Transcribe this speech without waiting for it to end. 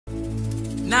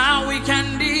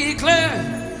can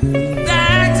declare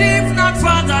that if not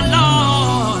for the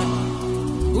Lord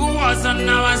who was on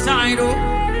our side, oh.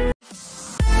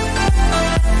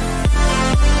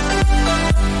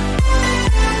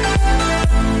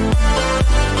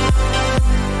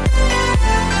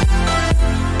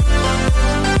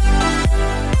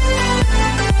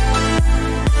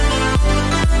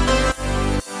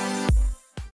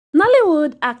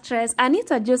 Nollywood actress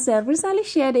Anita Joseph recently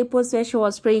shared a post where she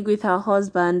was praying with her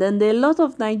husband, and a lot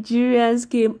of Nigerians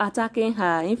came attacking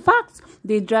her. In fact,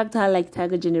 they dragged her like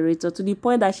tiger generator to the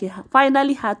point that she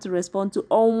finally had to respond to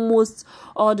almost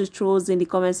all the trolls in the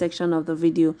comment section of the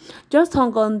video. Just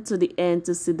hang on to the end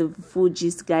to see the full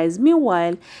gist, guys.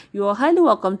 Meanwhile, you are highly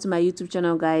welcome to my YouTube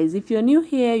channel, guys. If you're new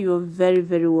here, you're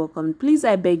very welcome. Please,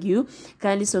 I beg you,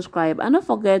 kindly subscribe and don't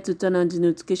forget to turn on the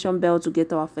notification bell to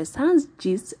get our first-hand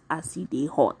gist as they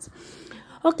hot.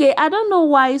 Okay, I don't know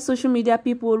why social media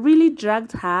people really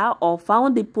dragged her or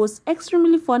found the post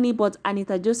extremely funny, but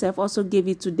Anita Joseph also gave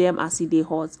it to them as they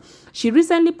hot. She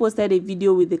recently posted a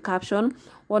video with the caption,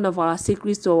 "One of our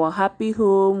secrets to our happy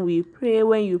home, we pray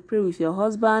when you pray with your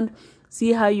husband,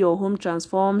 see how your home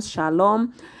transforms,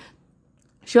 shalom."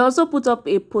 She also put up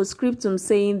a postscriptum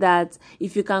saying that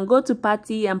if you can go to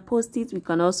party and post it, we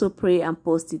can also pray and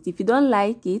post it. If you don't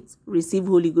like it, receive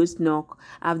Holy Ghost knock.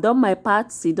 I've done my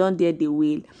part, sit down there the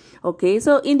will. Okay,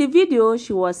 so in the video,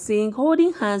 she was saying,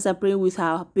 holding hands and praying with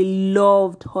her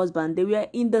beloved husband. They were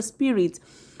in the spirit,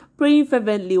 praying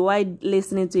fervently while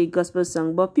listening to a gospel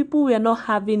song, but people were not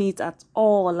having it at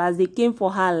all as they came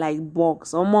for her like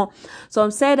bugs.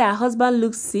 Some said her husband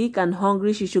looks sick and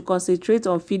hungry, she should concentrate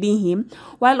on feeding him,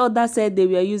 while others said they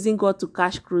were using God to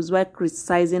cash cruise while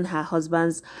criticizing her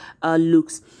husband's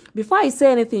looks. Before I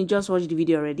say anything, just watch the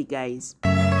video already, guys.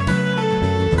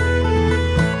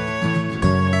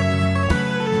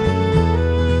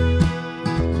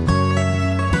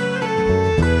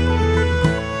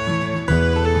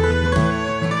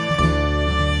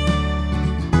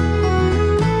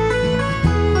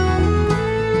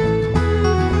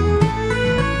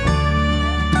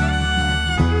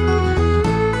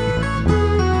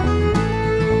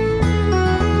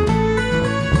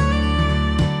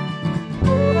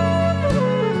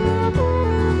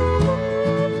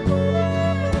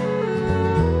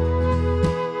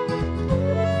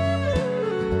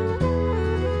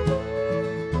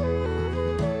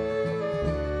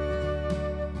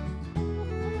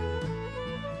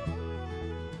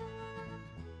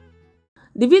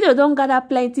 The video don't gather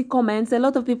plenty comments, a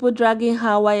lot of people dragging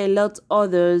her while a lot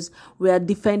others were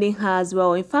defending her as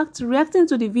well. In fact, reacting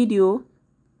to the video,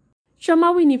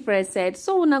 Shoma Winifred said,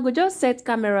 "So una go just set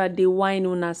camera, the wine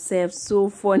una self." So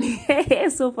funny.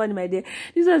 So funny, my dear.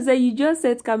 This one said, you just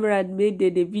set camera and made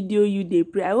the video you they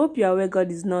pray. I hope you are aware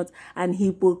God is not an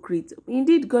hypocrite.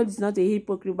 Indeed, God is not a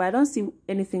hypocrite, but I don't see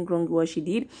anything wrong with what she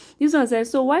did. This one said,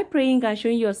 so why praying and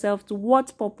showing yourself to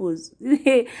what purpose?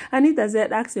 Anita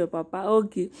said, ask your papa.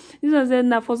 Okay. This one said,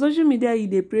 now for social media, you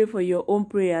they pray for your own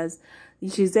prayers.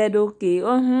 She said, okay.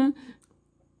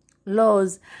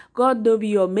 Laws, God don't be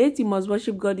your mate, you must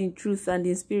worship God in truth and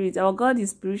in spirit. Our God is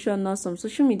spiritual, not some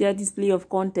social media display of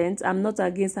content. I'm not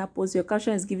against her post. Your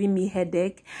caption is giving me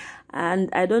headache and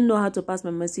I don't know how to pass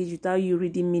my message without you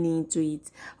reading meaning into it.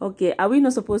 Okay, are we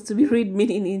not supposed to be read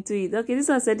meaning into it? Okay, this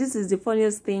one said, this is the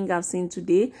funniest thing I've seen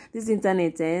today. This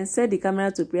internet set the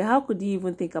camera to pray. How could you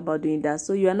even think about doing that?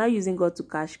 So you are now using God to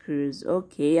cash cruise.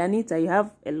 Okay, Anita, you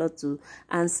have a lot to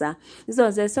answer. This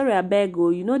one says, sorry, I beg you,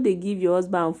 you know they give your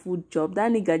husband food job.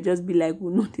 That nigga just be like,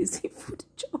 we know they say food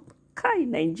job. Kai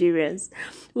Nigerians.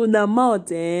 Una mouth,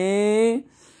 eh?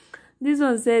 This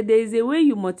one said, there is a way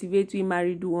you motivate we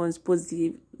married ones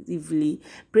positively.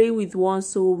 Praying with one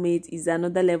soulmate is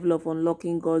another level of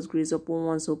unlocking God's grace upon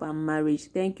one's hope and marriage.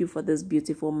 Thank you for this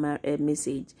beautiful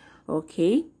message.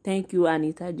 Okay, thank you,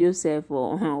 Anita Joseph,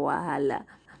 for wahala.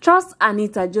 Trust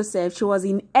Anita Joseph. She was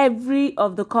in every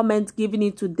of the comments, giving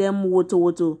it to them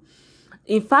woto.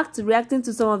 In fact, reacting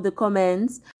to some of the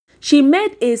comments, she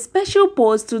made a special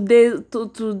post to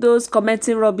those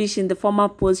commenting rubbish in the former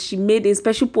post. She made a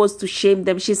special post to shame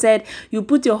them. She said, you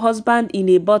put your husband in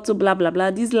a bottle, blah, blah,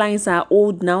 blah. These lines are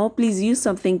old now. Please use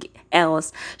something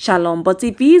else. Shalom. But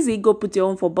if easy, go put your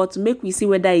own for bottle. Make we see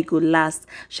whether it could last.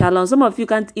 Shalom. Some of you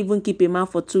can't even keep a man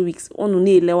for 2 weeks.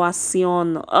 The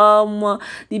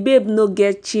babe no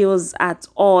get chills at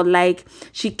all. Like,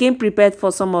 she came prepared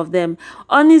for some of them.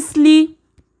 Honestly,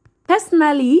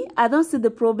 personally, I don't see the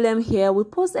problem here. We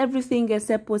post everything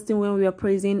except posting when we are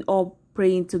praising or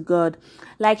praying to God.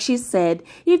 Like she said,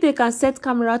 if they can set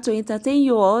camera to entertain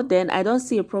you all, then I don't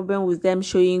see a problem with them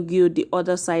showing you the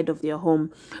other side of their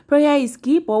home. Prayer is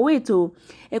key. But wait,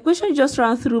 a question just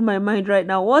ran through my mind right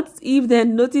now. What if they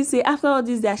notice, say, after all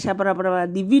this, they are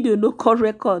shabarabara, the video no call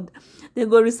record, they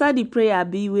go recite the prayer,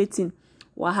 be waiting.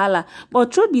 Wahala.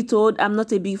 But truth be told, I'm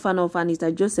not a big fan of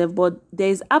Anita Joseph, but there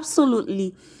is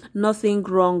absolutely nothing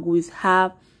wrong with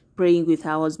her praying with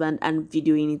her husband and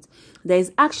videoing it. There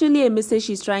is actually a message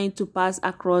she's trying to pass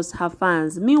across her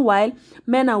fans. Meanwhile,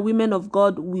 men and women of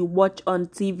God we watch on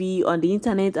TV, on the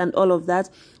internet, and all of that,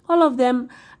 all of them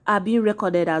are being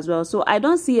recorded as well. So I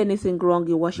don't see anything wrong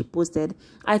in what she posted.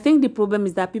 I think the problem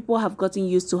is that people have gotten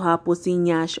used to her posting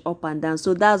nyash up and down.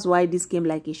 So that's why this came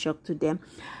like a shock to them.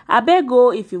 I beg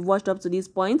go, if you've watched up to this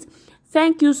point,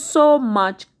 thank you so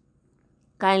much.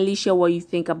 Kindly share what you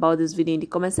think about this video in the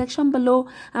comment section below.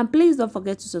 And please don't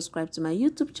forget to subscribe to my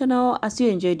YouTube channel as you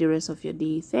enjoy the rest of your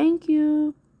day. Thank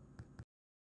you.